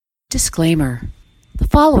Disclaimer. The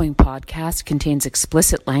following podcast contains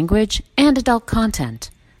explicit language and adult content.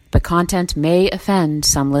 The content may offend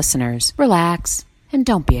some listeners. Relax and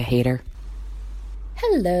don't be a hater.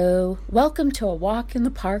 Hello. Welcome to a Walk in the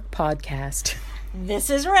Park podcast. This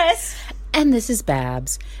is Riss. And this is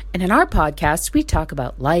Babs. And in our podcast, we talk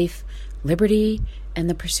about life, liberty, and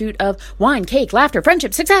the pursuit of wine, cake, laughter,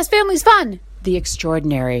 friendship, success, families, fun. The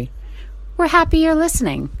extraordinary. We're happy you're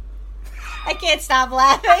listening. I can't stop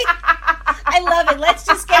laughing. I love it. Let's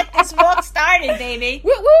just get this walk started, baby.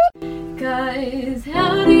 Woo woo! Guys,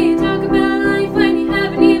 how do you talk about life when you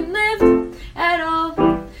haven't even lived at all?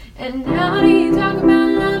 And how do you talk about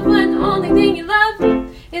love when the only thing you love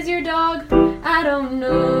is your dog? I don't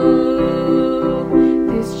know.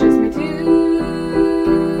 This just me too.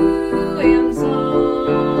 And so.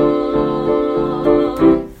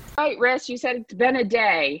 Right, Riss, you said it's been a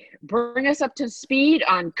day. Bring us up to speed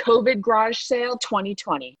on COVID Garage Sale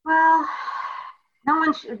 2020. Well, no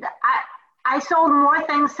one should. I sold more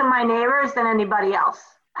things to my neighbors than anybody else.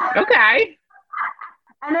 Okay.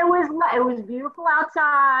 And it was beautiful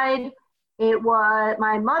outside. It was,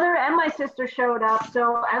 my mother and my sister showed up,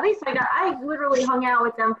 so at least I literally hung out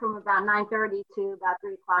with them from about 9:30 to about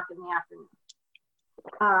 3 o'clock in the afternoon.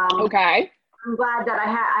 Okay. I'm glad that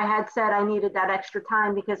I had said I needed that extra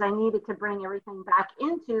time because I needed to bring everything back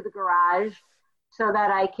into the garage so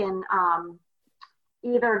that I can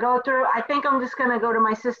either go through. I think I'm just going to go to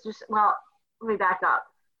my sister's. Well, let me back up.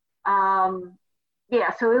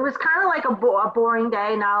 Yeah, so it was kind of like a boring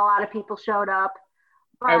day. Not a lot of people showed up.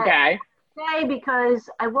 But Okay. Today, because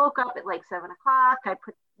I woke up at like 7 o'clock, I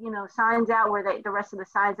put signs out where the rest of the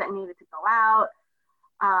signs that needed to go out.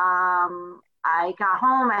 I got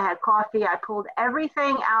home, I had coffee, I pulled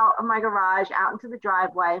everything out of my garage, out into the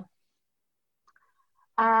driveway.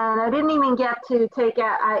 And I didn't even get to take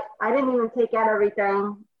out, I didn't even take out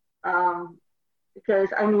everything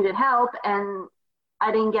because I needed help and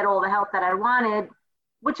I didn't get all the help that I wanted,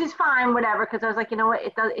 which is fine, whatever, because I was like, you know what,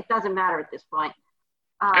 it doesn't matter at this point.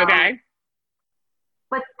 Okay.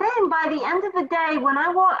 But then by the end of the day, when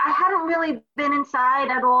I hadn't really been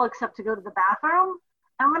inside at all except to go to the bathroom.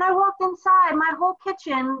 And when I walked inside, my whole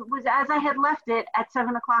kitchen was as I had left it at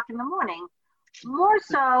 7 o'clock in the morning. More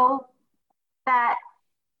so that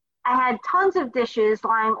I had tons of dishes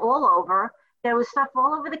lying all over. There was stuff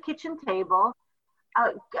all over the kitchen table.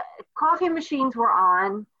 Coffee machines were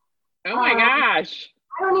on. Oh my gosh.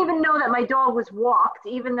 I don't even know that my dog was walked,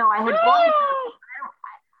 even though I had bought it.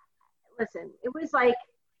 Listen, it was like,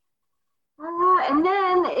 and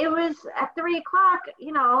then it was at 3 o'clock,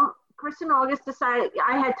 Chris and August decided,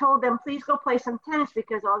 I had told them, please go play some tennis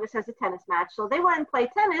because August has a tennis match. So they went and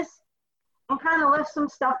played tennis and kind of left some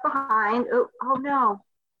stuff behind. Oh no.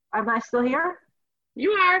 Am I still here?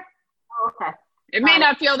 You are. Oh, okay. It may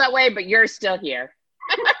not feel that way, but you're still here.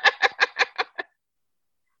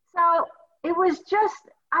 So it was just,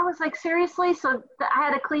 I was like, seriously? So I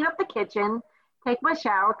had to clean up the kitchen, take my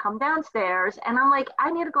shower, come downstairs. And I'm like, I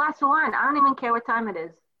need a glass of wine. I don't even care what time it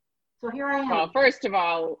is. So here I am. Well, first of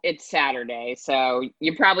all, it's Saturday, so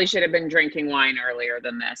you probably should have been drinking wine earlier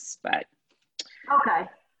than this, but okay.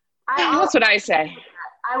 that's what I say.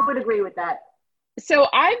 I would agree with that. So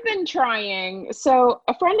I've been trying. So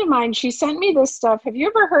a friend of mine, she sent me this stuff. Have you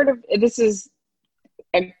ever heard of, this is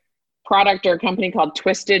a product or a company called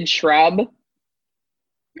Twisted Shrub?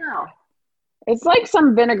 No. It's like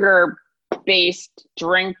some vinegar-based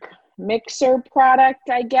drink mixer product,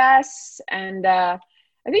 I guess. And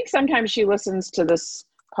I think sometimes she listens to this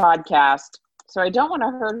podcast, so I don't want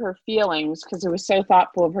to hurt her feelings because it was so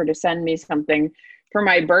thoughtful of her to send me something for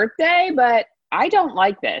my birthday, but I don't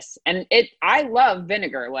like this. And I love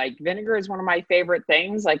vinegar. Like, vinegar is one of my favorite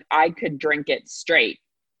things. Like, I could drink it straight.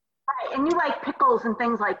 Right, and you like pickles and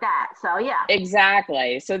things like that, so yeah.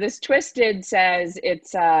 Exactly. So this Twisted says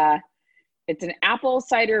it's an apple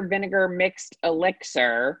cider vinegar mixed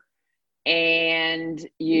elixir, and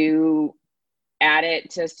you add it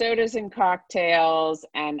to sodas and cocktails,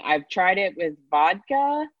 and I've tried it with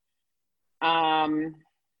vodka, and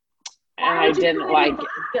I didn't like it.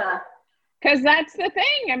 Because that's the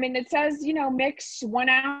thing. I mean, it says, mix 1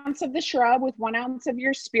 ounce of the shrub with 1 ounce of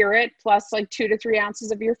your spirit, plus like 2 to 3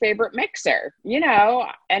 ounces of your favorite mixer,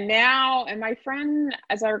 and my friend,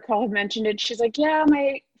 as I recall, had mentioned it. She's like, yeah,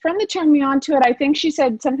 my friend that turned me on to it, I think she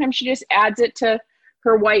said sometimes she just adds it to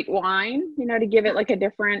her white wine, to give it like a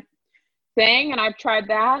different thing. And I've tried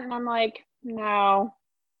that and I'm like, no.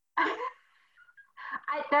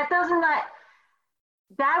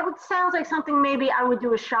 That sounds like something maybe I would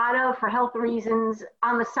do a shot of for health reasons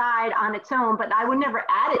on the side on its own, but I would never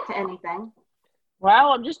add it to anything.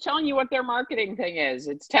 Well, I'm just telling you what their marketing thing is.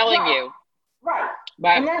 It's telling you. Right.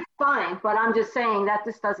 But And that's fine, but I'm just saying that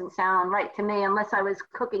just doesn't sound right to me unless I was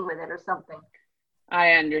cooking with it or something.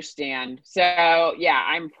 I understand. So yeah,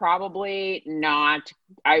 I'm probably not.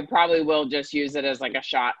 I probably will just use it as like a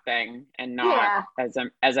shot thing and not as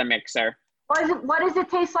a mixer. What does it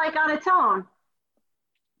taste like on its own?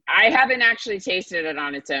 I haven't actually tasted it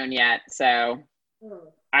on its own yet, so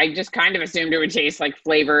I just kind of assumed it would taste like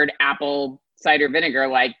flavored apple cider vinegar.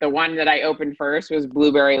 Like the one that I opened first was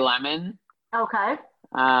blueberry lemon. Okay.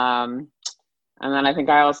 And then I think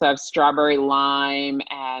I also have strawberry lime,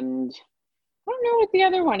 and I don't know what the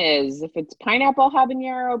other one is. If it's pineapple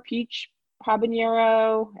habanero, peach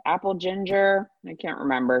habanero, apple ginger, I can't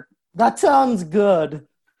remember. That sounds good.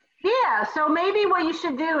 Yeah, so maybe what you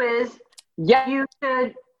should do is you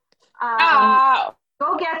should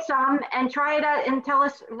go get some and try it out and tell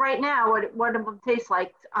us right now what it will taste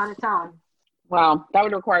like on its own. Well, that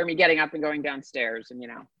would require me getting up and going downstairs, and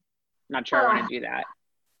not sure I want to do that.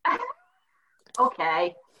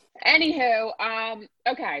 Okay. Anywho,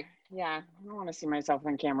 okay. Yeah, I don't want to see myself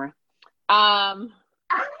on camera.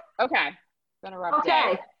 Okay. Been a rough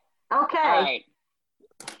day. Okay. All right.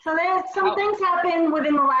 So there's some things happened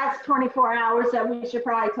within the last 24 hours that we should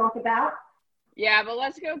probably talk about. Yeah, but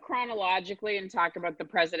let's go chronologically and talk about the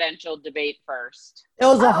presidential debate first. It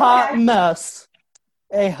was a hot mess.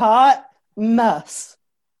 A hot mess.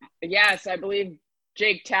 Yes, I believe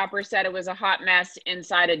Jake Tapper said it was a hot mess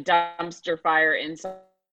inside a dumpster fire inside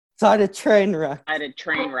a train wreck. Inside a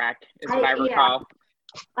train wreck, is what I recall.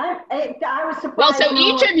 I was surprised. Well, so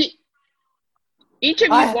each of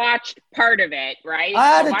you watched part of it, right?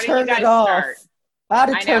 I had to turn it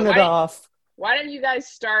off. Why don't you guys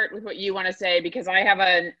start with what you want to say? Because I have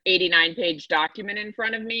an 89-page document in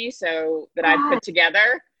front of me, so that I've put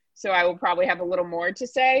together. So I will probably have a little more to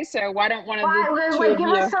say. So why don't one of the two of give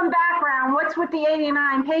you... us some background. What's with the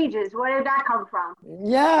 89 pages? Where did that come from?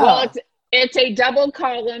 Yeah. Well, it's a double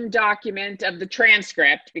column document of the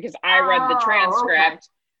transcript, because I read the transcript.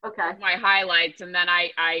 Okay. My highlights, and then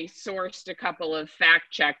I sourced a couple of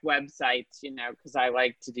fact check websites, because I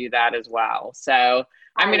like to do that as well. So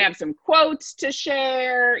I'm going to have some quotes to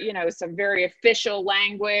share, some very official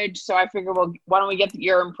language. So I figured, well, why don't we get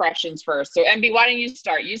your impressions first? So MB, why don't you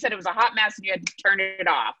start? You said it was a hot mess and you had to turn it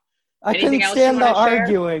off. I couldn't stand the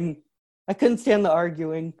arguing. I couldn't stand the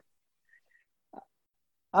arguing.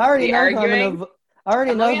 I already know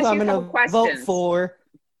who I'm going to vote for.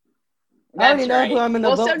 I already know who I'm going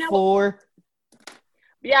to vote for.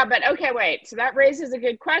 Yeah, but okay, wait. So that raises a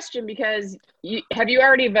good question, because have you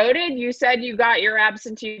already voted? You said you got your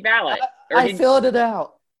absentee ballot. I filled it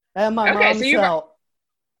out at my mom's cell.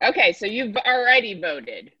 Okay, so you've already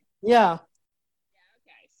voted. Yeah.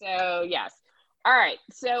 Okay, so yes. All right.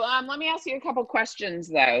 So let me ask you a couple questions,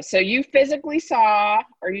 though. So you physically saw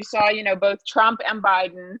both Trump and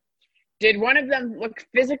Biden. Did one of them look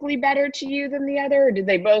physically better to you than the other, or did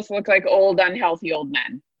they both look like old, unhealthy old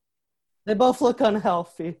men? They both look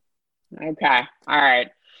unhealthy. Okay. All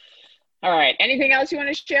right. Anything else you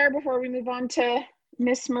want to share before we move on to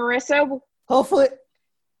Miss Marissa? Hopefully,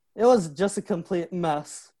 it was just a complete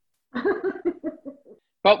mess.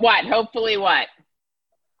 But what? Hopefully what?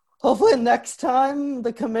 Hopefully next time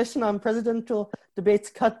the Commission on Presidential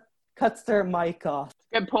Debates cuts their mic off.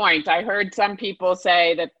 Good point. I heard some people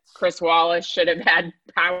say that Chris Wallace should have had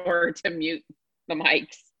power to mute the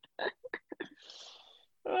mics.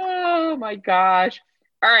 Oh my gosh.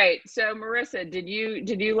 All right. So Marissa, did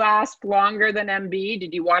you last longer than MB?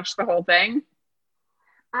 Did you watch the whole thing?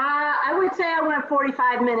 I would say I went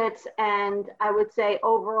 45 minutes, and I would say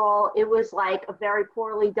overall it was like a very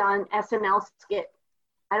poorly done SNL skit.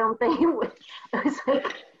 I don't think it was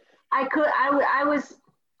like I was,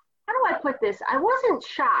 how do I put this? I wasn't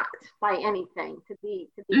shocked by anything, to be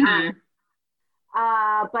honest.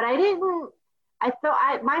 But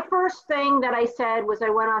my first thing that I said was I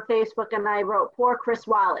went on Facebook and I wrote, poor Chris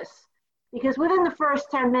Wallace, because within the first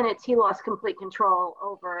 10 minutes, he lost complete control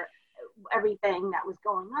over everything that was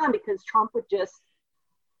going on, because Trump would just,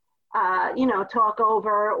 talk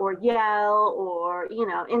over or yell or,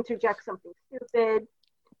 interject something stupid.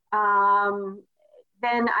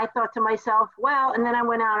 Then I thought to myself, well, and then I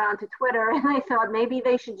went out onto Twitter and I thought maybe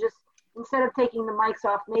they should just, instead of taking the mics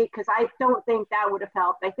off me, because I don't think that would have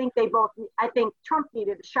helped. I think Trump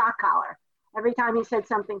needed a shock collar. Every time he said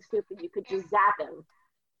something stupid, you could just zap him.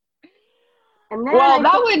 And then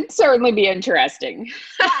that would certainly be interesting.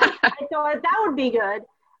 Yeah, I thought that would be good.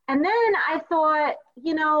 And then I thought,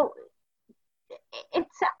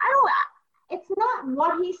 it's not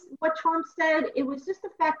what Trump said. It was just the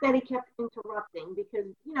fact that he kept interrupting, because,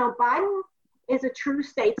 Biden, is a true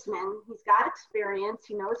statesman. He's got experience.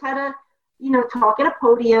 He knows how to, talk at a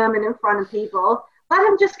podium and in front of people. Let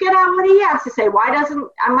him just get out what he has to say.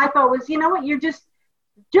 My thought was, you know what, just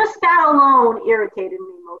that alone irritated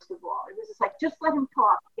me most of all. It was just like, just let him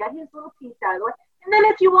talk, get his little piece out of the way. And then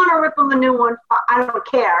if you want to rip him a new one, I don't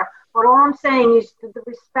care. But all I'm saying is the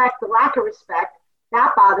lack of respect,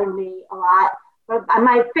 that bothered me a lot. But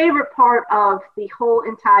my favorite part of the whole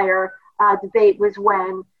entire debate was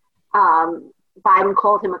when Biden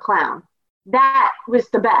called him a clown. That was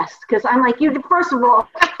the best, because I'm like, first of all,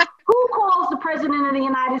 who calls the president of the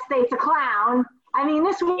United States a clown? I mean,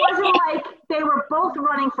 this wasn't like they were both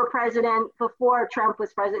running for president before Trump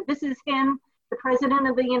was president. This is him, the president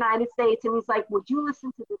of the United States, and he's like, would you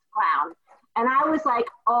listen to this clown? And I was like,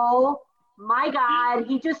 oh my God,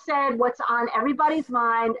 he just said what's on everybody's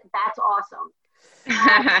mind. That's awesome.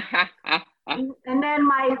 And then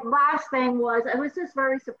my last thing was, I was just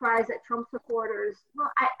very surprised that Trump supporters,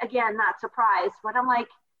 again, not surprised, but I'm like,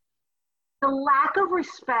 the lack of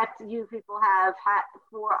respect you people have had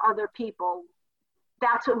for other people,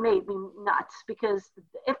 that's what made me nuts. Because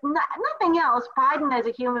if nothing else, Biden as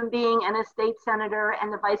a human being and a state senator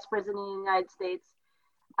and the vice president of the United States,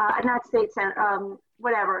 not state senator,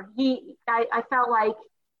 whatever, I felt like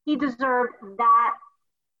he deserved that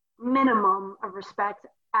minimum of respect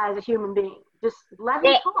as a human being. Just let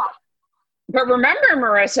him talk. But remember,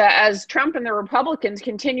 Marissa, as Trump and the Republicans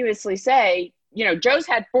continuously say, Joe's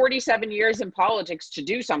had 47 years in politics to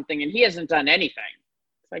do something, and he hasn't done anything.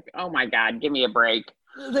 It's like, oh my God, give me a break.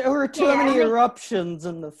 There were too many eruptions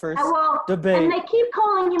in the first debate. And they keep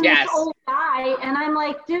calling him this old guy, and I'm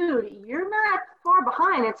like, dude, you're not far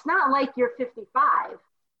behind. It's not like you're 55.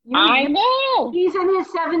 I know. He's in his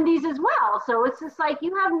 70s as well. So it's just like,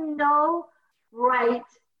 you have no right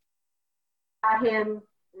at him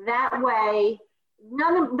that way.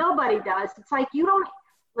 Nobody does. It's like, you don't,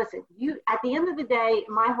 listen, at the end of the day,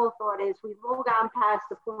 my whole thought is we've all gone past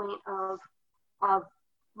the point of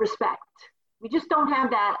respect. We just don't have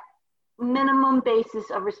that minimum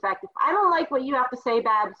basis of respect. If I don't like what you have to say,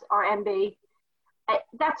 Babs or MB,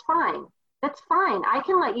 that's fine. That's fine. I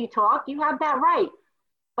can let you talk. You have that right.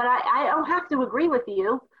 But I don't have to agree with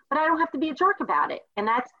you, but I don't have to be a jerk about it. And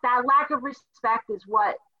that lack of respect is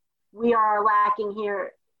what we are lacking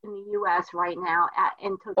here in the U.S. right now.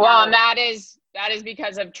 In totality. Well, and that is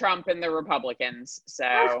because of Trump and the Republicans. So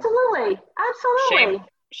absolutely.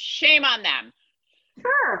 Shame on them.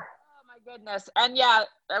 Sure. Oh my goodness. And yeah,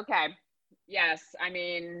 okay. Yes, I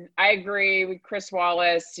mean, I agree with Chris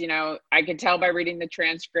Wallace. I could tell by reading the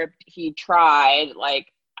transcript he tried.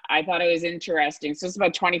 I thought it was interesting. So it's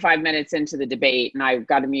about 25 minutes into the debate, and I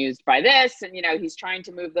got amused by this. And, he's trying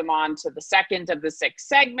to move them on to the second of the 6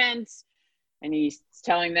 segments. And he's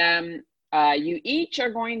telling them, you each are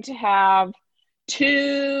going to have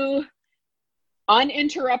 2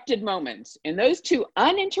 uninterrupted moments. In those 2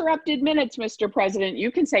 uninterrupted minutes, Mr. President,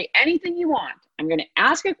 you can say anything you want. I'm going to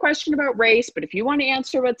ask a question about race, but if you want to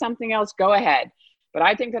answer about something else, go ahead. But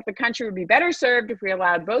I think that the country would be better served if we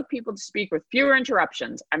allowed both people to speak with fewer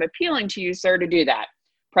interruptions. I'm appealing to you, sir, to do that.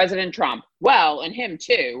 President Trump. Well, and him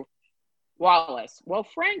too. Wallace. Well,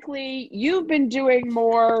 frankly, you've been doing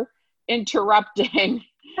more interrupting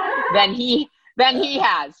than he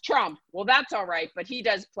has. Trump. Well, that's all right, but he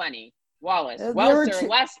does plenty. Wallace. Well, sir,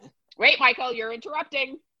 wait, Michael, you're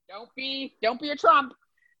interrupting. Don't be a Trump.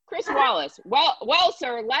 Chris Wallace. Well,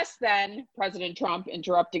 sir, less than President Trump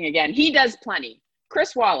interrupting again. He does plenty.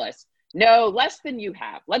 Chris Wallace, no, less than you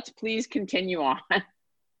have. Let's please continue on.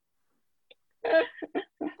 That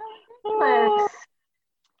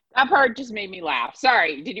part just made me laugh.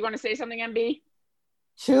 Sorry, did you want to say something, MB?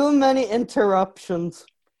 Too many interruptions.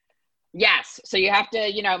 Yes, so you have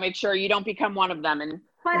to, make sure you don't become one of them and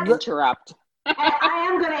interrupt. I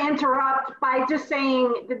am going to interrupt by just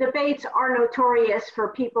saying the debates are notorious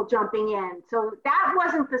for people jumping in. So that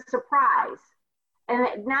wasn't the surprise. And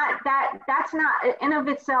that's not in of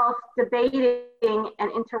itself, debating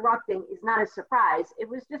and interrupting is not a surprise. It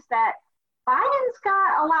was just that Biden's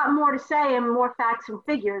got a lot more to say and more facts and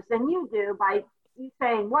figures than you do by you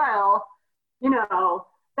saying, well,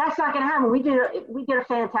 that's not going to happen. We did a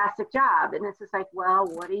fantastic job. And it's just like, well,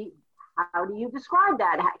 how do you describe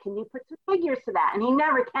that? Can you put some figures to that? And he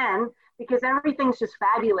never can, because everything's just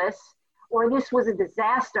fabulous, or this was a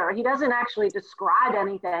disaster. He doesn't actually describe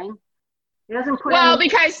anything. He doesn't put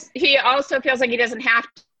because he also feels like he doesn't have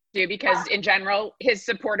to, because in general, his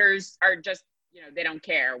supporters are just, they don't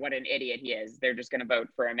care what an idiot he is. They're just going to vote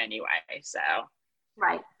for him anyway. So,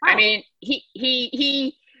 right. I mean,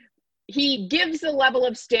 he he gives the level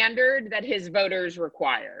of standard that his voters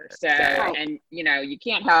require. So, and you know, you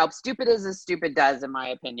can't help. Stupid is as stupid does, in my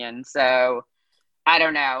opinion. So I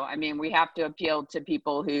don't know. I mean, we have to appeal to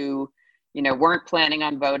people who, you know, weren't planning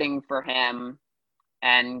on voting for him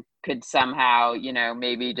and could somehow, you know,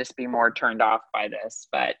 maybe just be more turned off by this.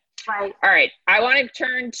 But all right, I want to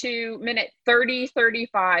turn to minute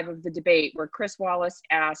 30:35 of the debate, where Chris Wallace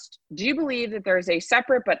asked, do you believe that there is a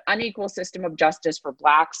separate but unequal system of justice for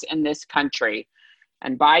Blacks in this country?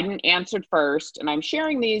 And Biden answered first. And I'm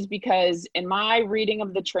sharing these because in my reading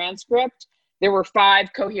of the transcript, there were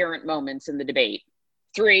 5 coherent moments in the debate.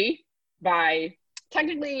 3 by,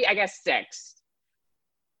 technically, I guess 6.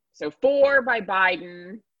 So 4 by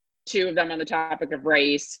Biden, 2 of them on the topic of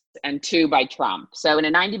race, and 2 by Trump. So in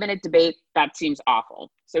a 90-minute debate, that seems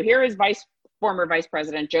awful. So here is former Vice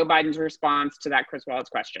President Joe Biden's response to that Chris Wallace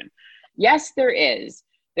question. Yes, there is.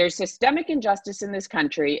 There's systemic injustice in this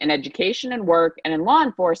country in education and work and in law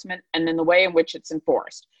enforcement and in the way in which it's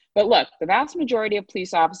enforced. But look, the vast majority of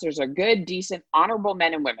police officers are good, decent, honorable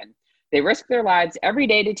men and women. They risk their lives every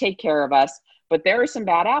day to take care of us, but there are some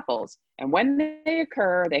bad apples. And when they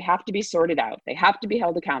occur, they have to be sorted out. They have to be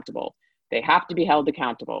held accountable. They have to be held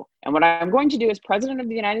accountable. And what I'm going to do as President of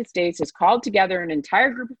the United States is call together an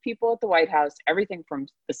entire group of people at the White House, everything from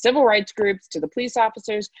the civil rights groups to the police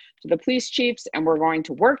officers to the police chiefs, and we're going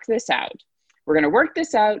to work this out. We're going to work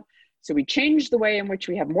this out so we change the way in which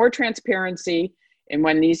we have more transparency and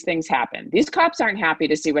when these things happen. These cops aren't happy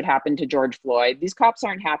to see what happened to George Floyd. These cops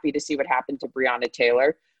aren't happy to see what happened to Breonna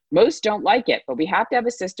Taylor. Most don't like it, but we have to have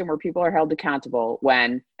a system where people are held accountable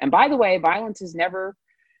when, and by the way, violence in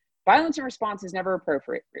response is never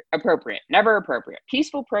appropriate, never appropriate.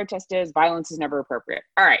 Peaceful protest is, violence is never appropriate.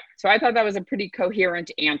 All right, so I thought that was a pretty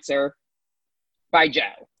coherent answer by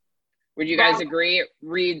Joe. Would you guys agree? It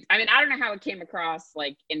reads, I mean, I don't know how it came across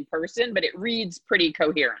like in person, but it reads pretty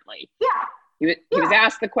coherently. Yeah. He was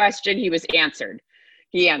asked the question, he was answered.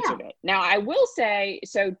 He answered it. Now, I will say,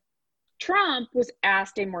 so Trump was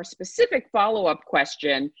asked a more specific follow-up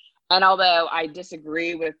question, and although I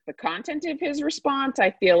disagree with the content of his response,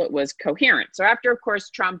 I feel it was coherent. So after, of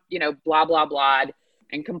course, Trump, you know, blah, blah, blah,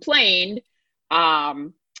 and complained,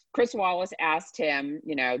 Chris Wallace asked him,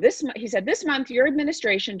 you know, he said, this month, your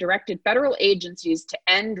administration directed federal agencies to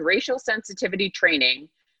end racial sensitivity training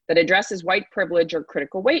that addresses white privilege or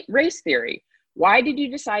critical race theory. Why did you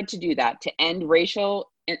decide to do that, to end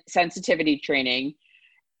racial sensitivity training?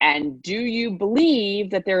 And do you believe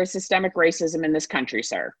that there is systemic racism in this country,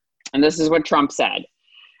 sir? And this is what Trump said.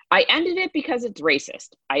 I ended it because it's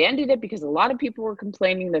racist. I ended it because a lot of people were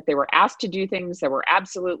complaining that they were asked to do things that were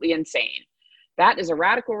absolutely insane. That is a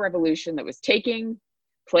radical revolution that was taking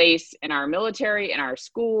place in our military, in our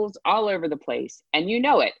schools, all over the place. And you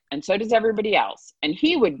know it. And so does everybody else. And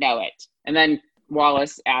he would know it. And then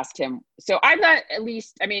Wallace asked him, so I thought at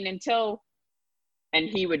least, I mean, until... and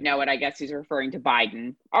he would know it, I guess he's referring to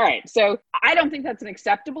Biden. All right, so I don't think that's an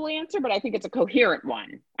acceptable answer, but I think it's a coherent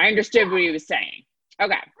one. I understood what he was saying.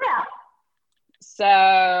 Okay. Yeah. So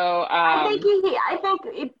I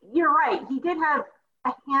think you're right. He did have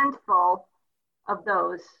a handful of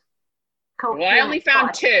those coherent. Well, I only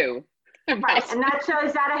found 2. Right, and that shows,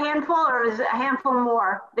 is that a handful or is it a handful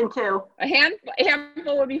more than 2? A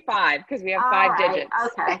handful would be 5 because we have 5 digits.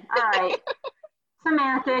 Okay, all right.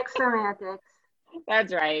 Semantics.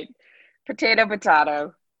 That's right.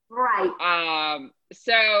 Potato. Right.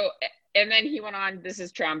 So, and then he went on, this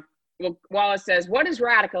is Trump. Well, Wallace says, what is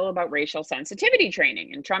radical about racial sensitivity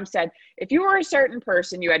training? And Trump said, if you were a certain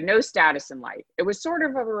person, you had no status in life. It was sort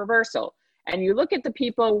of a reversal. And you look at the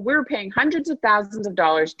people, we're paying hundreds of thousands of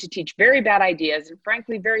dollars to teach very bad ideas and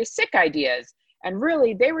frankly, very sick ideas. And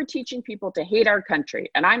really, they were teaching people to hate our country.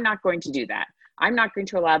 And I'm not going to do that. I'm not going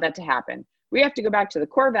to allow that to happen. We have to go back to the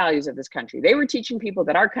core values of this country. They were teaching people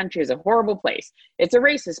that our country is a horrible place. It's a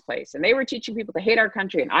racist place. And they were teaching people to hate our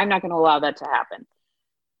country. And I'm not going to allow that to happen.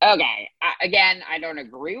 Okay. Again, I don't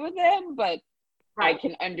agree with him, but I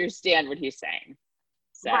can understand what he's saying.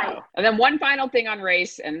 So, and then one final thing on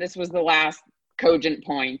race, and this was the last cogent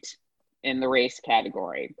point in the race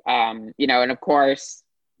category. You know, and of course,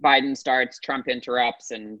 Biden starts, Trump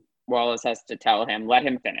interrupts, and Wallace has to tell him, let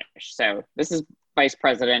him finish. So this is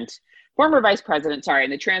former Vice President, in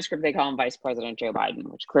the transcript, they call him Vice President Joe Biden,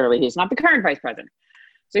 which clearly he's not the current Vice President.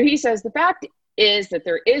 So he says, the fact is that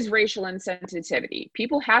there is racial insensitivity.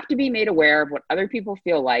 People have to be made aware of what other people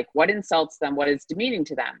feel like, what insults them, what is demeaning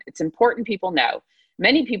to them. It's important people know.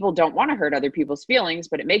 Many people don't want to hurt other people's feelings,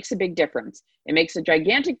 but it makes a big difference. It makes a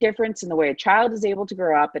gigantic difference in the way a child is able to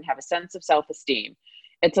grow up and have a sense of self-esteem.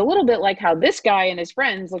 It's a little bit like how this guy and his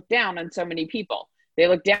friends look down on so many people. They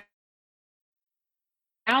look down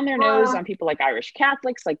down their nose on people like Irish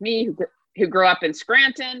Catholics like me who grew up in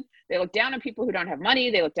Scranton. They look down on people who don't have money.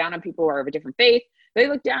 They look down on people who are of a different faith. They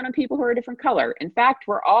look down on people who are a different color. In fact,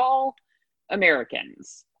 we're all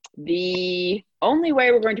Americans. The only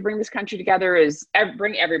way we're going to bring this country together is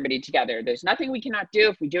bring everybody together. There's nothing we cannot do.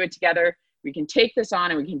 If we do it together, we can take this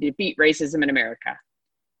on and we can defeat racism in America.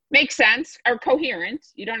 Makes sense, or coherent.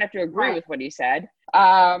 You don't have to agree with what he said.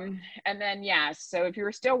 And then, so if you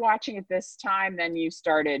were still watching at this time, then you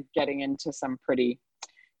started getting into some pretty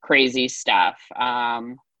crazy stuff.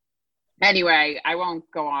 Anyway, I won't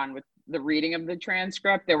go on with the reading of the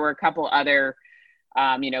transcript. There were a couple other,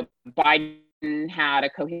 Biden had a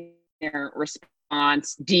coherent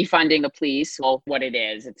response, defunding the police. Well, what it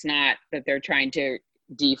is, it's not that they're trying to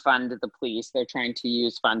defund the police. They're trying to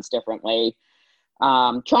use funds differently.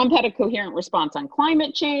 Trump had a coherent response on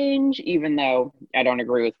climate change, even though I don't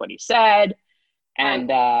agree with what he said. And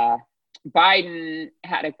Biden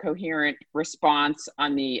had a coherent response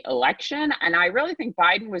on the election. And I really think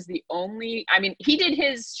Biden was the only, he did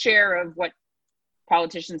his share of what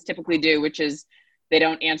politicians typically do, which is they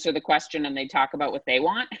don't answer the question and they talk about what they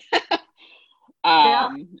want.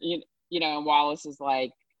 Wallace is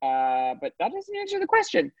like, but that doesn't answer the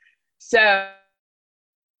question.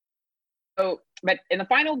 But in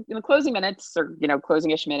the closing minutes, or,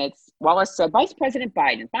 closing-ish minutes, Wallace said, Vice President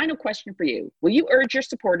Biden, final question for you. Will you urge your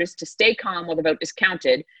supporters to stay calm while the vote is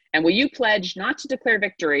counted? And will you pledge not to declare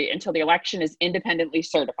victory until the election is independently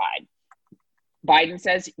certified? Biden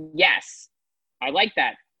says, yes. I like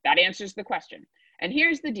that. That answers the question. And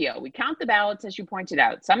here's the deal. We count the ballots, as you pointed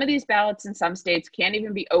out. Some of these ballots in some states can't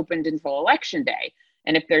even be opened until Election Day.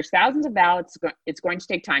 And if there's thousands of ballots, it's going to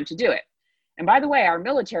take time to do it. And by the way, our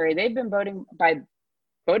military, they've been voting by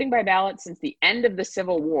ballot since the end of the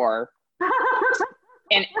Civil War,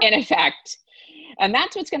 in effect. And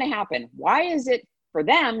that's what's going to happen. Why is it for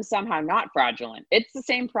them somehow not fraudulent? It's the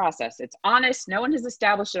same process. It's honest. No one has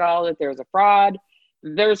established at all that there's a fraud.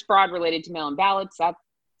 There's fraud related to mail-in ballots. That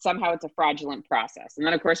somehow it's a fraudulent process. And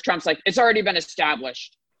then, of course, Trump's like, it's already been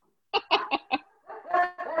established.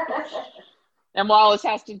 And Wallace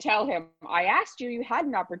has to tell him, I asked you, you had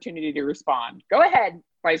an opportunity to respond. Go ahead,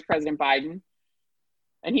 Vice President Biden.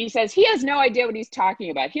 And he says he has no idea what he's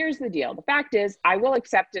talking about. Here's the deal. The fact is, I will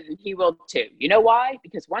accept it and he will too. You know why?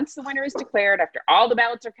 Because once the winner is declared, after all the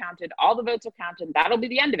ballots are counted, all the votes are counted, that'll be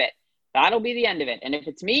the end of it. That'll be the end of it. And if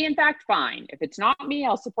it's me, in fact, fine. If it's not me,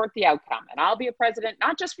 I'll support the outcome. And I'll be a president,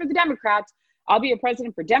 not just for the Democrats. I'll be a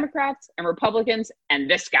president for Democrats and Republicans and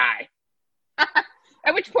this guy.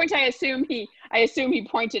 At which point I assume he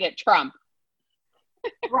pointed at Trump.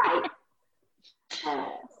 Right.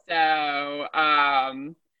 So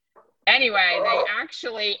anyway, they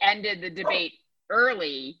actually ended the debate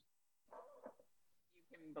early. You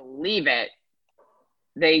can believe it.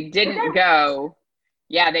 They didn't go.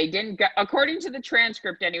 Yeah, they didn't go. According to the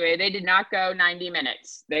transcript anyway, they did not go 90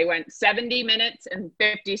 minutes. They went 70 minutes and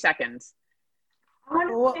 50 seconds. I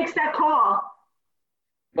wonder who makes that call.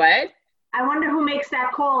 What? I wonder who makes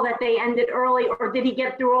that call that they ended early, or did he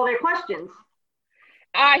get through all their questions?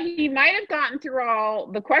 He might have gotten through all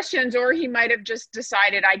the questions, or he might have just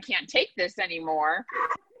decided, I can't take this anymore.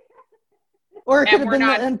 Or it could have been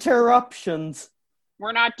the interruptions.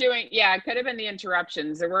 We're not doing, it could have been the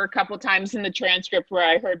interruptions. There were a couple times in the transcript where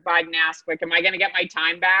I heard Biden ask, like, am I going to get my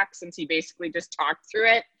time back, since he basically just talked through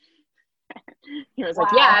it? He was like,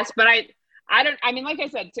 yes, but like I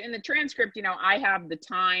said, in the transcript, I have the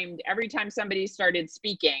timed, every time somebody started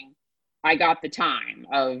speaking, I got the time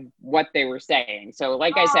of what they were saying. So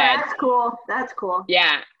like I said. That's cool.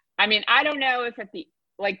 Yeah. I don't know if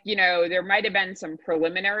there might have been some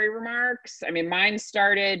preliminary remarks. Mine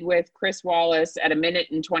started with Chris Wallace at 1 minute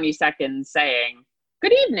and 20 seconds saying,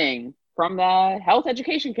 good evening from the health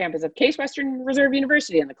education campus of Case Western Reserve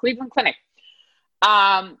University and the Cleveland Clinic.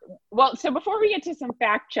 So before we get to some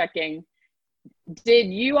fact checking, did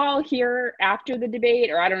you all hear after the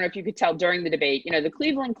debate, or I don't know if you could tell during the debate, the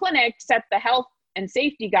Cleveland Clinic set the health and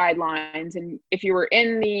safety guidelines, and if you were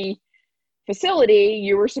in the facility,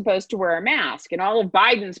 you were supposed to wear a mask, and all of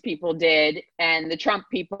Biden's people did, and the Trump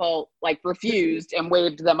people refused and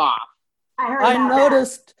waved them off. I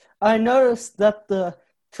noticed that the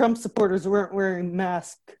Trump supporters weren't wearing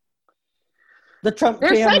masks. The Trump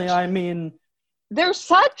family, They're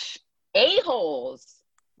such a-holes.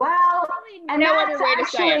 Well, and no other way to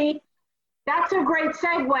say it. That's a great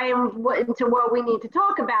segue into what we need to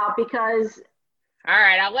talk about, because. All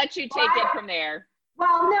right, I'll let you take it from there.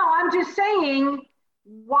 Well, no, I'm just saying,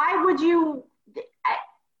 why would you?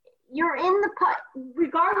 You're in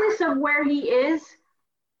regardless of where he is.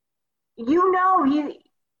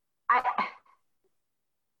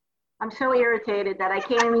 I'm so irritated that I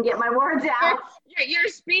can't even get my words out. You're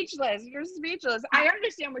speechless. You're speechless. I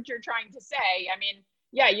understand what you're trying to say. I mean,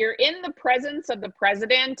 yeah, you're in the presence of the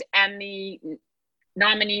president and the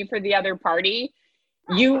nominee for the other party.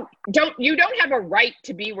 You don't have a right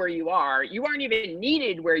to be where you are. You aren't even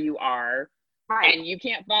needed where you are. Right. And you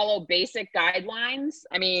can't follow basic guidelines.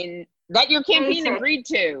 I mean, that your campaign agreed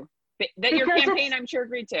to. That your campaign, I'm sure,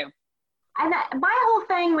 agreed to. And my whole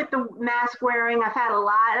thing with the mask wearing, I've had a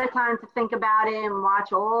lot of time to think about it and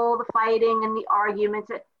watch all the fighting and the arguments.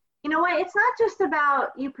 You know what? It's not just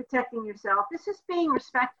about you protecting yourself. This is being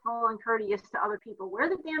respectful and courteous to other people. Wear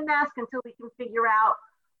the damn mask until we can figure out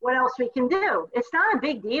what else we can do. It's not a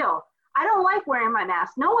big deal. I don't like wearing my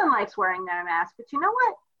mask. No one likes wearing their mask. But you know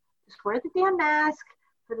what? Just wear the damn mask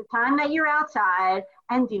for the time that you're outside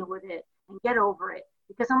and deal with it and get over it.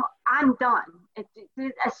 Because I'm done.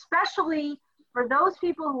 Especially for those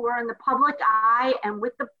people who are in the public eye and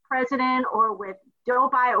with the president or with Joe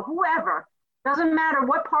Biden or whoever. Doesn't matter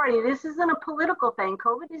what party. This isn't a political thing.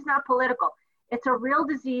 COVID is not political. It's a real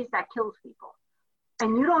disease that kills people.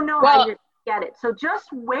 And you don't know how you get it. So just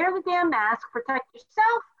wear the damn mask, protect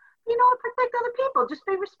yourself, protect other people. Just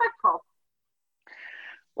be respectful.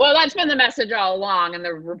 Well, that's been the message all along. And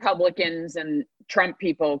the Republicans and Trump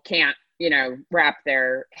people can't, wrap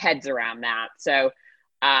their heads around that. So,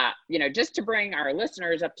 just to bring our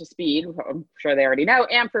listeners up to speed, I'm sure they already know,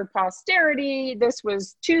 and for posterity, this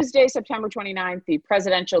was Tuesday, September 29th, the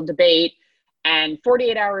presidential debate. And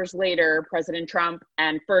 48 hours later, President Trump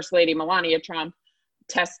and First Lady Melania Trump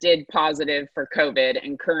tested positive for COVID.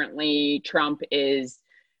 And currently Trump is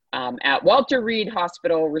at Walter Reed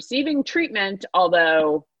Hospital receiving treatment,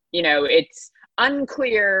 although, it's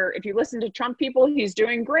unclear. If you listen to Trump people, he's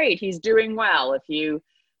doing great. He's doing well. If you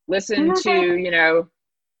listen to,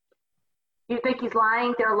 You think he's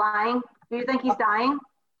lying? They're lying? Do you think he's dying?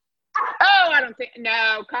 Oh, I don't think,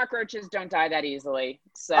 no, cockroaches don't die that easily.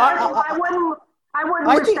 So I wouldn't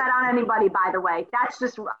wish that on anybody, by the way. That's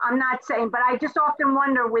just, I'm not saying, but I just often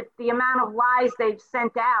wonder with the amount of lies they've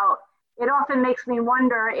sent out, it often makes me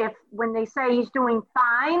wonder if when they say he's doing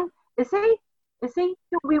fine, is he?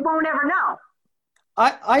 We won't ever know.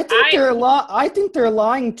 I think they're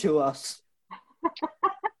lying to us.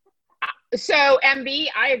 So, MB,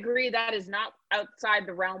 I agree that is not outside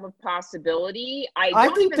the realm of possibility. I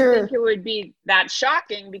don't even think it would be that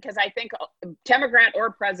shocking because I think Democrat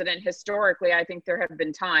or president, historically, I think there have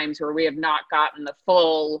been times where we have not gotten the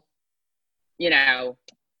full,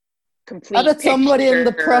 complete I bet somebody in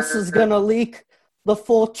the press is going to leak the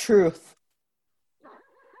full truth.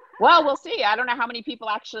 Well, we'll see. I don't know how many people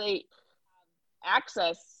actually have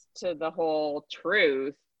access to the whole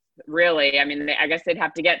truth, really. I mean, I guess they'd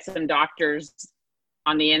have to get some doctors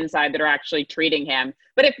on the inside that are actually treating him.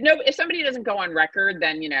 But if somebody doesn't go on record,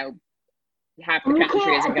 then, half the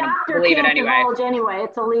country isn't going to believe it anyway. Anyway.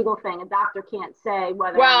 It's a legal thing. A doctor can't say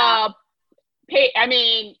whether or not. I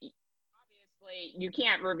mean, obviously, you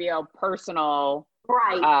can't reveal personal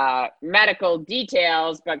medical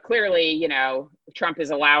details, but clearly, Trump is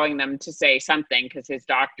allowing them to say something because his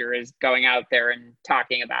doctor is going out there and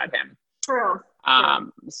talking about him. True.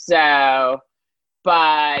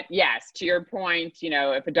 But yes, to your point,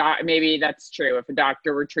 if maybe that's true. If a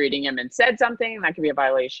doctor were treating him and said something, that could be a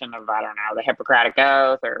violation of, I don't know, the Hippocratic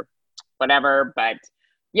Oath or whatever. But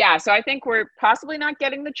yeah, so I think we're possibly not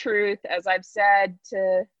getting the truth, as I've said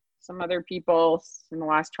to some other people in the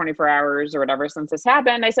last 24 hours or whatever since this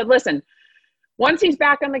happened. I said, listen, once he's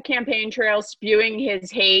back on the campaign trail spewing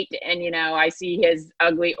his hate and, I see his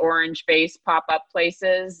ugly orange face pop up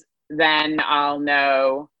places, then I'll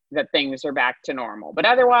know that things are back to normal. But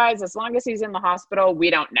otherwise, as long as he's in the hospital, we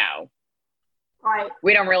don't know. Right.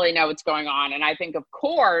 We don't really know what's going on. And I think, of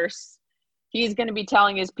course, he's going to be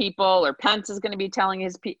telling his people, or Pence is going to be telling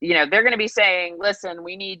his people, they're going to be saying, listen,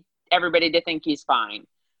 we need everybody to think he's fine.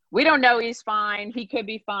 We don't know he's fine. He could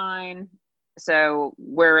be fine. So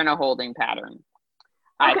we're in a holding pattern.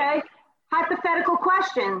 Okay. Hypothetical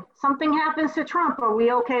question. Something happens to Trump. Are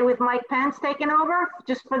we okay with Mike Pence taking over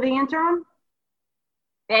just for the interim?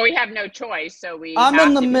 Well, we have no choice, so I'm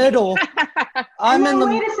in the middle. Wait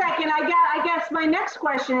a second. I guess my next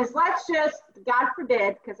question is: let's just, God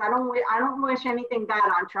forbid, because I don't wish anything bad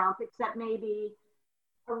on Trump, except maybe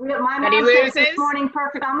my mom said this morning.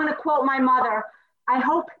 Perfect. I'm going to quote my mother. I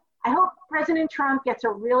hope President Trump gets a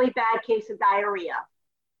really bad case of diarrhea.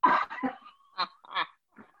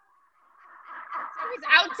 His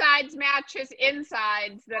outsides match his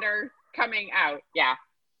insides that are coming out. Yeah.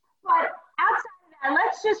 But outside of that,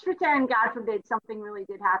 let's just pretend, God forbid, something really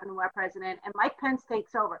did happen to our president and Mike Pence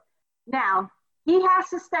takes over. Now, He has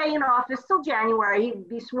to stay in office till January. He'd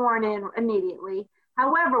be sworn in immediately.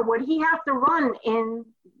 However, would he have to run?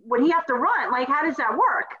 Like, how does that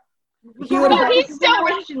work? He'd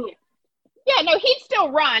still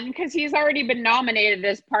run because he's already been nominated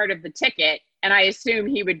as part of the ticket. And I assume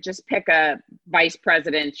he would just pick a vice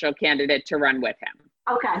presidential candidate to run with him.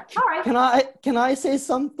 Okay. All right. Can I say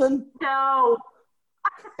something? No.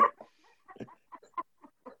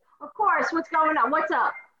 Of course. What's going on? What's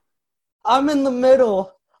up? I'm in the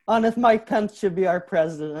middle on if Mike Pence should be our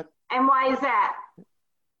president. And why is that?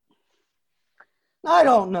 I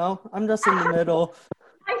don't know. I'm just in the middle.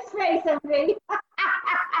 I say something.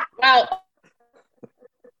 Well,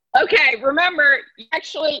 okay. Remember,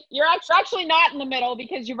 you're actually not in the middle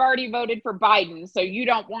because you've already voted for Biden, so you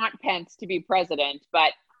don't want Pence to be president.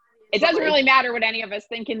 But it doesn't really matter what any of us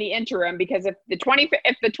think in the interim, because if the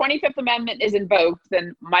 25th Amendment is invoked,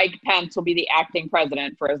 then Mike Pence will be the acting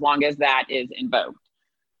president for as long as that is invoked.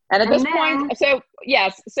 And at this point, so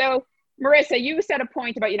Marissa, you said a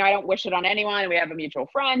point about, I don't wish it on anyone. And we have a mutual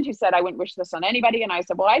friend who said, I wouldn't wish this on anybody. And I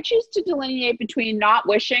said, well, I choose to delineate between not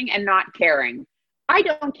wishing and not caring. I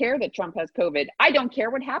don't care that Trump has COVID. I don't care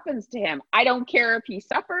what happens to him. I don't care if he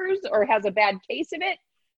suffers or has a bad case of it.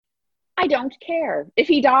 I don't care. If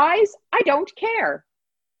he dies, I don't care.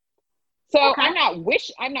 So okay. I'm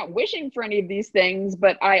not wishing for any of these things,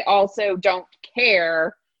 but I also don't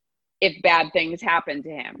care if bad things happen to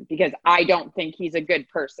him because I don't think he's a good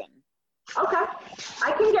person. Okay.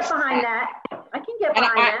 I can get behind that.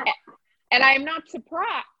 And I am not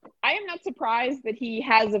surprised that he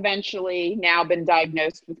has eventually now been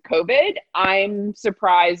diagnosed with COVID. I'm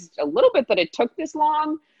surprised a little bit that it took this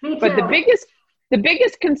long. Me too. But the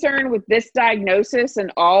biggest concern with this diagnosis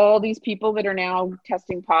and all these people that are now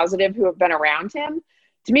testing positive who have been around him,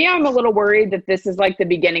 to me, I'm a little worried that this is like the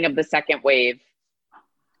beginning of the second wave.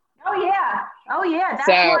 Oh yeah.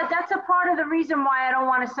 That's a part of the reason why I don't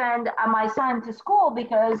want to send my son to school,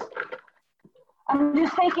 because I'm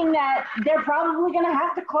just thinking that they're probably going to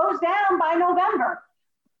have to close down by November.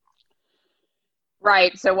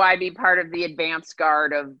 Right. So why be part of the advance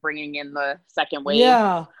guard of bringing in the second wave?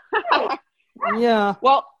 Yeah. Yeah.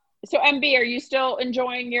 Well, so MB, are you still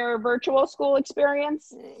enjoying your virtual school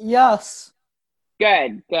experience? Yes.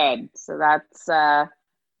 Good. So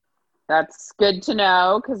that's good to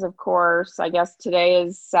know, because of course, I guess today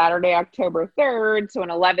is Saturday, October 3rd. So in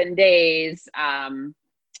 11 days,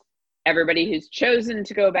 everybody who's chosen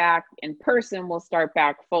to go back in person will start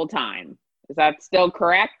back full time. Is that still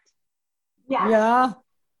correct? Yeah.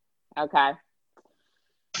 Okay.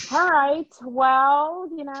 All right. Well,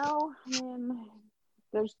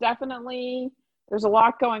 there's a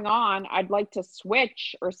lot going on. I'd like to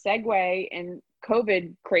switch or segue in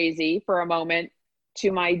COVID crazy for a moment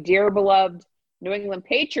to my dear beloved New England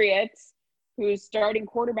Patriots, whose starting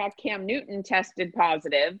quarterback Cam Newton tested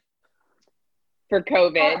positive for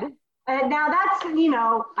COVID. Now that's,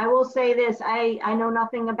 I will say this. I know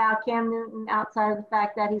nothing about Cam Newton outside of the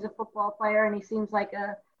fact that he's a football player and he seems like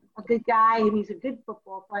a good guy and he's a good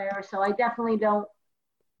football player. So I definitely don't.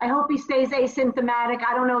 I hope he stays asymptomatic.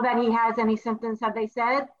 I don't know that he has any symptoms. Have they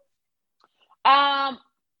said? I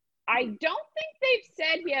don't think they've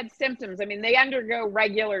said he had symptoms. I mean, they undergo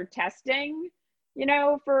regular testing,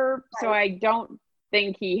 so I don't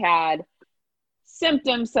think he had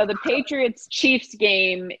symptoms. So the Patriots-Chiefs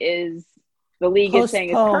game is, the league is saying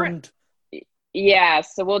is current. Yeah,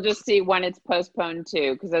 so we'll just see when it's postponed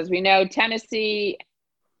to, because as we know, Tennessee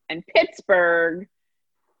and Pittsburgh,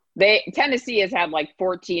 Tennessee has had like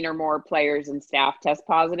 14 or more players and staff test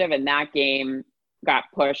positive, and that game got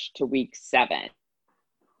pushed to week 7.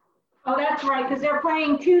 Oh, that's right, because they're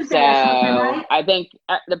playing Tuesday or something, right? I think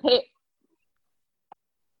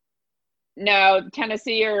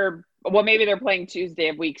Tennessee maybe they're playing Tuesday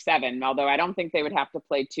of week 7, although I don't think they would have to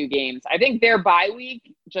play 2 games. I think their bye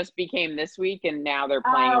week just became this week, and now they're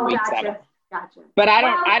playing in week 7. Gotcha. But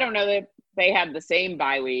I don't know that they had the same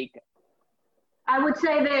bye week. I would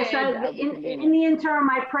say this, in the interim,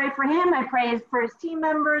 I pray for him. I pray for his team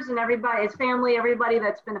members and everybody, his family, everybody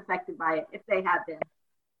that's been affected by it, if they have been.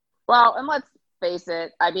 Well, and let's face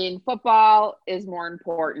it, I mean, football is more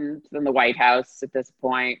important than the White House at this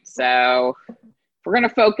point. So if we're going to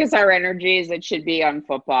focus our energies, it should be on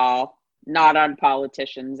football, not on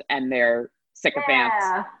politicians and their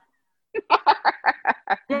sycophants.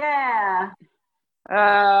 Yeah.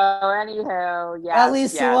 Oh, anyhow, yeah. At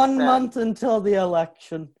least 1 month until the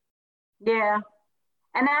election. Yeah.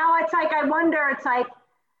 And now I wonder,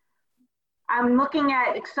 I'm looking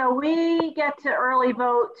at, so we get to early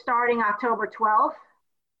vote starting October 12th.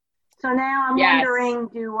 So now I'm wondering,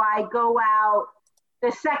 do I go out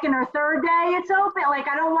the second or third day it's open. Like,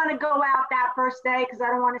 I don't want to go out that first day because I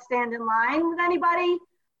don't want to stand in line with anybody.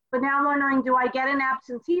 But now I'm wondering, do I get an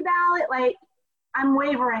absentee ballot? Like, I'm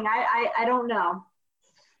wavering. I don't know.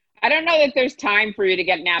 I don't know that there's time for you to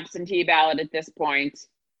get an absentee ballot at this point.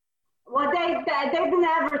 Well, they've been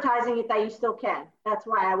advertising it that you still can. That's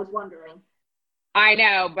why I was wondering. I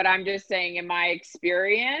know, but I'm just saying, in my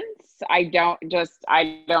experience, I don't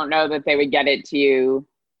know that they would get it to you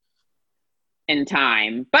in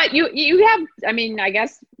time. But you have, I mean, I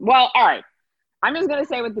guess, well, all right. I'm just going to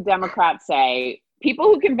say what the Democrats say.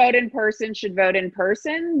 People who can vote in person should vote in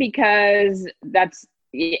person, because that's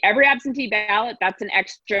every absentee ballot, that's an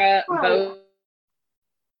extra vote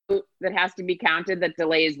that has to be counted that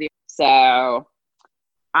delays the. So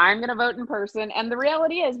I'm going to vote in person. And the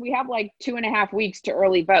reality is we have like 2.5 weeks to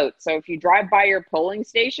early vote. So if you drive by your polling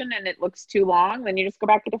station and it looks too long, then you just go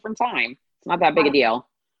back a different time. It's not that big a deal.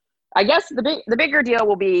 I guess the bigger deal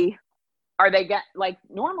will be,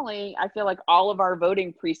 normally I feel like all of our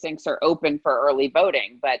voting precincts are open for early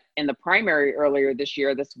voting, but in the primary earlier this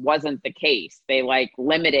year, this wasn't the case. They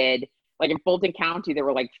limited, in Fulton County, there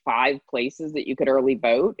were 5 places that you could early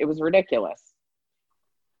vote. It was ridiculous.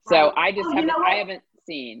 So I haven't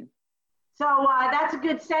seen. So that's a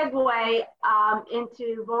good segue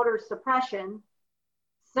into voter suppression.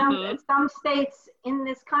 Some states in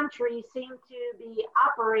this country seem to be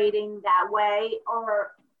operating that way,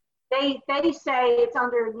 or they say it's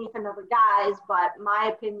underneath another guise, but my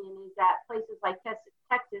opinion is that places like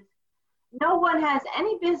Texas, no one has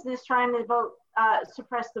any business trying to vote,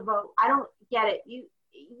 suppress the vote. I don't get it. You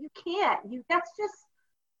can't. That's just.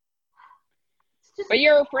 But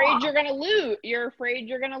you're afraid you're gonna lose. You're afraid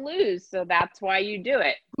you're gonna lose, so that's why you do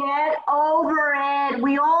it. Get over it.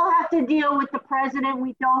 We all have to deal with the president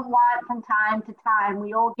we don't want from time to time.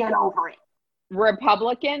 We all get over it.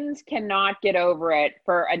 Republicans cannot get over it.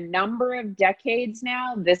 For a number of decades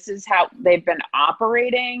now, this is how they've been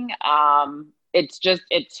operating. It's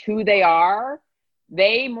who they are.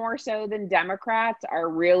 They, more so than Democrats, are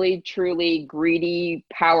really, truly greedy,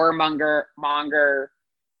 power monger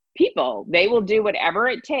people. They will do whatever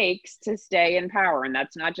it takes to stay in power. And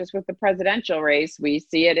that's not just with the presidential race. We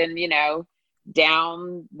see it in,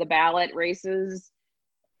 down the ballot races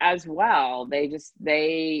as well.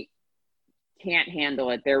 They can't handle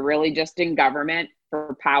it. They're really just in government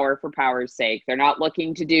for power's sake. They're not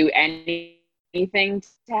looking to do anything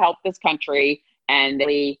to help this country. And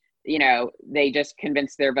they just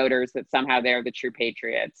convince their voters that somehow they're the true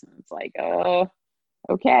patriots. And it's like, oh,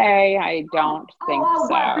 okay, I don't think so.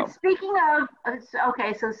 But speaking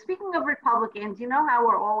of Republicans, you know how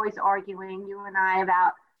we're always arguing, you and I,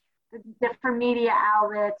 about the different media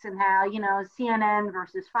outlets and how, CNN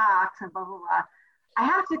versus Fox and blah, blah, blah. I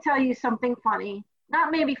have to tell you something funny.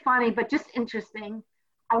 Not maybe funny, but just interesting.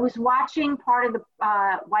 I was watching part of the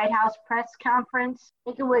White House press conference.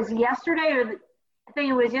 I think it was yesterday or the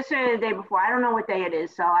day before. I don't know what day it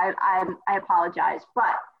is, so I apologize.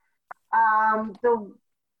 But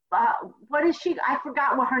what is she? I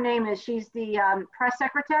forgot what her name is. She's the press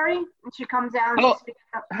secretary, and she comes out and speaks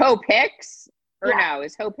up. Hope Hicks? No,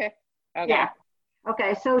 is Hope Hicks? Okay. Yeah.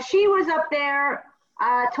 Okay, so she was up there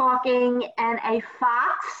talking, and a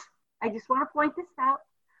fox, I just want to point this out.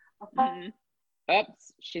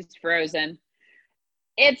 Oops, she's frozen.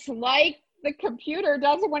 It's like the computer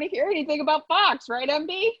doesn't want to hear anything about Fox, right,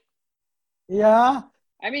 MB? Yeah.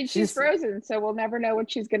 I mean, she's frozen, so we'll never know what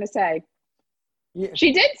she's going to say. Yeah.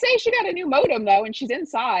 She did say she got a new modem, though, and she's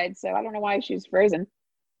inside, so I don't know why she's frozen.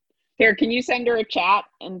 Here, can you send her a chat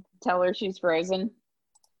and tell her she's frozen?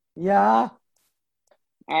 Yeah.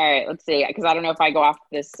 All right, let's see, because I don't know if I go off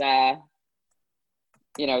this, setting,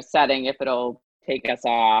 if it'll take us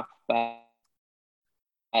off, but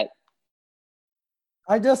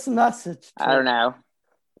I just messaged her. I don't know.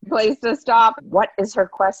 Place to stop. What is her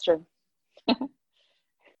question? Then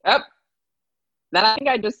I think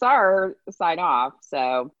I just saw her sign off.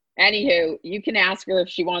 So, anywho, you can ask her if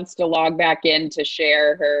she wants to log back in to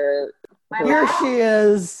share her. Here she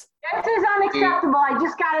is. This is unacceptable. I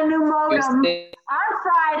just got a new modem on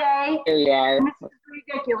Friday. Here you are. This is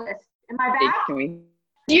ridiculous. Am I back?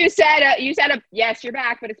 You said yes, you're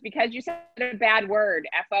back, but it's because you said a bad word.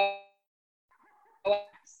 F-O-X.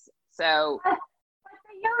 So. But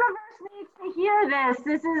the universe needs to hear this.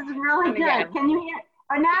 This is really good. Again. Can you hear?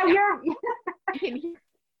 Or now you're. Okay,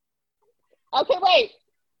 wait.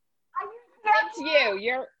 It's you.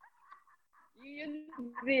 You use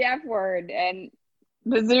the F word, and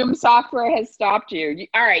the Zoom software has stopped you.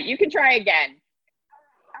 All right, you can try again.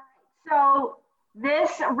 So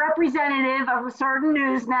this representative of a certain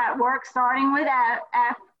news network, starting with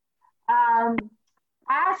F,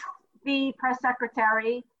 asked the press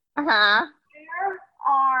secretary, Uh-huh.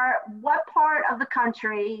 what part of the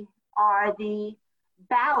country are the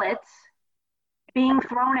ballots being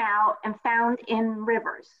thrown out and found in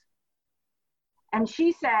rivers? And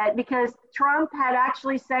she said, because Trump had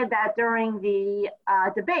actually said that during the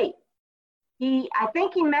debate, I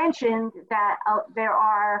think he mentioned that there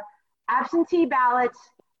are absentee ballots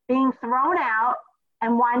being thrown out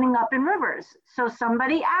and winding up in rivers. So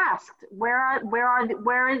somebody asked, where are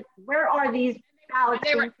these ballots?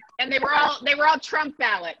 They were all Trump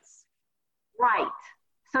ballots. Right.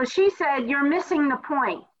 So she said, you're missing the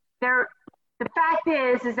point. The fact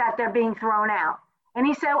is that they're being thrown out. And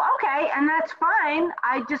he said, okay, and that's fine.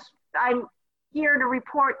 I'm here to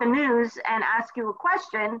report the news and ask you a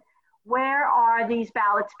question. Where are these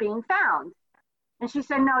ballots being found? And she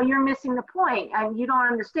said, no, you're missing the point and you don't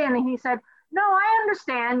understand. And he said, no, I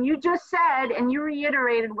understand. You just said, and you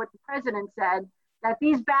reiterated what the president said, that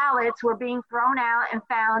these ballots were being thrown out and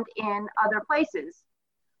found in other places.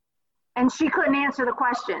 And she couldn't answer the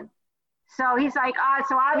question. So he's like,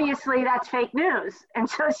 so obviously that's fake news. And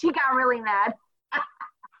so she got really mad.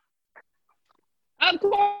 Of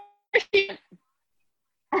course.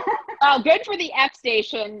 Well, good for the F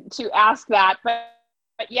station to ask that, but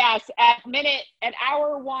yes, at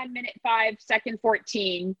hour 1 minute 5 second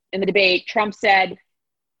 14 in the debate, Trump said,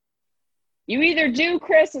 "You either do,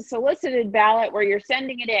 Chris, a solicited ballot where you're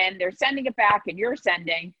sending it in, they're sending it back, and you're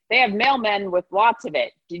sending. They have mailmen with lots of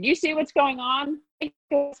it. Did you see what's going on?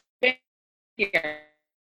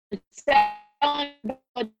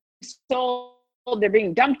 They're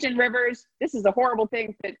being dumped in rivers. This is a horrible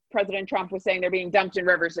thing that President Trump was saying. They're being dumped in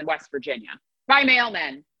rivers in West Virginia by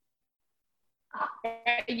mailmen,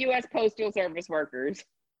 by U.S. Postal Service workers."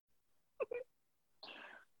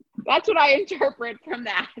 That's what I interpret from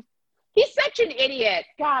that. He's such an idiot.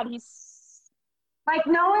 God, he's like,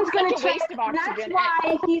 no one's going to check. That's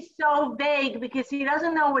why he's so vague, because he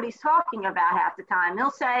doesn't know what he's talking about half the time.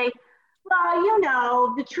 He'll say,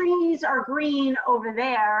 well, the trees are green over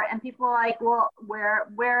there. And people are like, well, where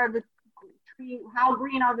are the trees? How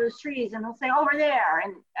green are those trees? And he'll say, over there.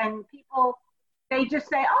 And people, they just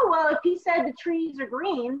say, oh, well, if he said the trees are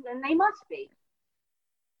green, then they must be.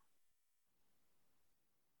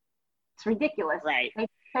 It's ridiculous. Right.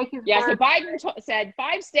 Take his yeah, word. so Biden said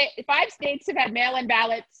five states have had mail-in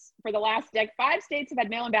ballots for the last decade. 5 states have had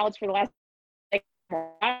mail-in ballots for the last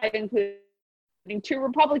decade, including 2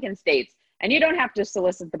 Republican states. And you don't have to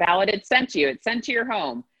solicit the ballot. It's sent to you. It's sent to your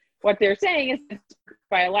home. What they're saying is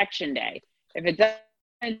by election day. If it doesn't,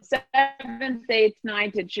 7th, 8th,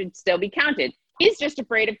 9th, it should still be counted. He's just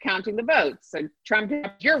afraid of counting the votes. So Trump,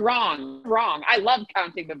 you're wrong. Wrong. I love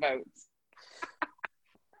counting the votes.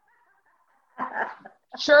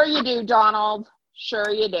 Sure you do, Donald. Sure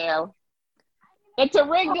you do. It's a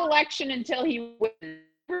rigged election until he wins.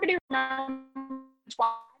 Everybody remembers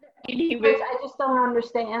he was I just don't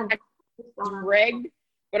understand. rigged,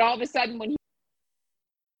 but all of a sudden when he...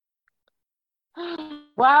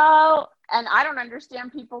 Well, and I don't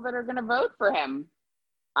understand people that are going to vote for him.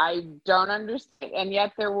 I don't understand, and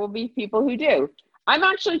yet there will be people who do. I'm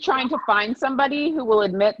actually trying to find somebody who will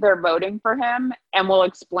admit they're voting for him and will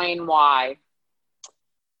explain why.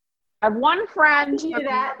 I have one friend who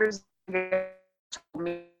told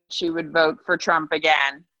me she would vote for Trump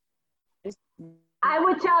again. I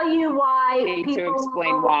would tell you why people to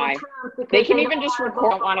explain vote why. for Trump, they can even just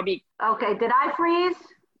record. Want to be okay? Did I freeze?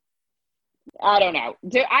 I don't know.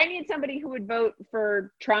 I need somebody who would vote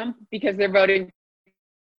for Trump because they're voting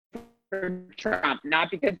for Trump,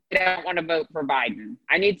 not because they don't want to vote for Biden.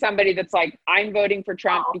 I need somebody that's like, I'm voting for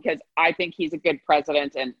Trump because I think he's a good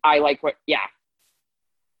president and I like what. Yeah.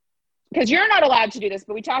 Because you're not allowed to do this,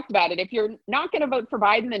 but we talked about it. If you're not going to vote for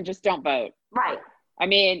Biden, then just don't vote. Right. I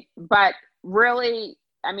mean, but really,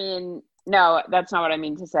 I mean, no, that's not what I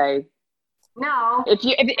mean to say. No. If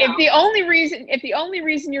the only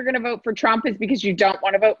reason you're going to vote for Trump is because you don't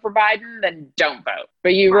want to vote for Biden, then don't vote.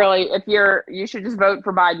 But you really, you should just vote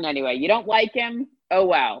for Biden anyway. You don't like him? Oh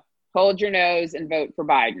well. Hold your nose and vote for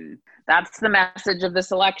Biden. That's the message of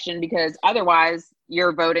this election, because otherwise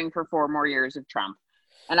you're voting for 4 more years of Trump.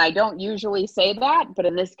 And I don't usually say that, but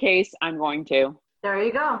in this case, I'm going to. There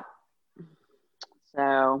you go.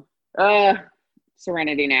 So,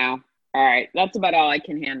 serenity now. All right. That's about all I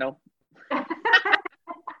can handle.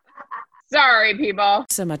 Sorry, people.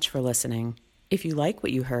 So much for listening. If you like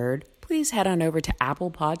what you heard, please head on over to Apple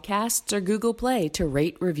Podcasts or Google Play to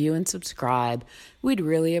rate, review, and subscribe. We'd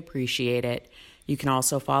really appreciate it. You can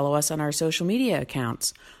also follow us on our social media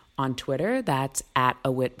accounts. On Twitter, that's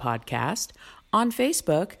 @AWitPodcast. On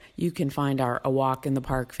Facebook, you can find our A Walk in the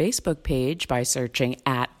Park Facebook page by searching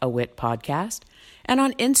at A Wit Podcast. And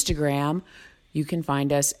on Instagram, you can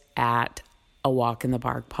find us at A Walk in the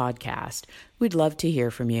Park Podcast. We'd love to hear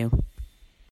from you.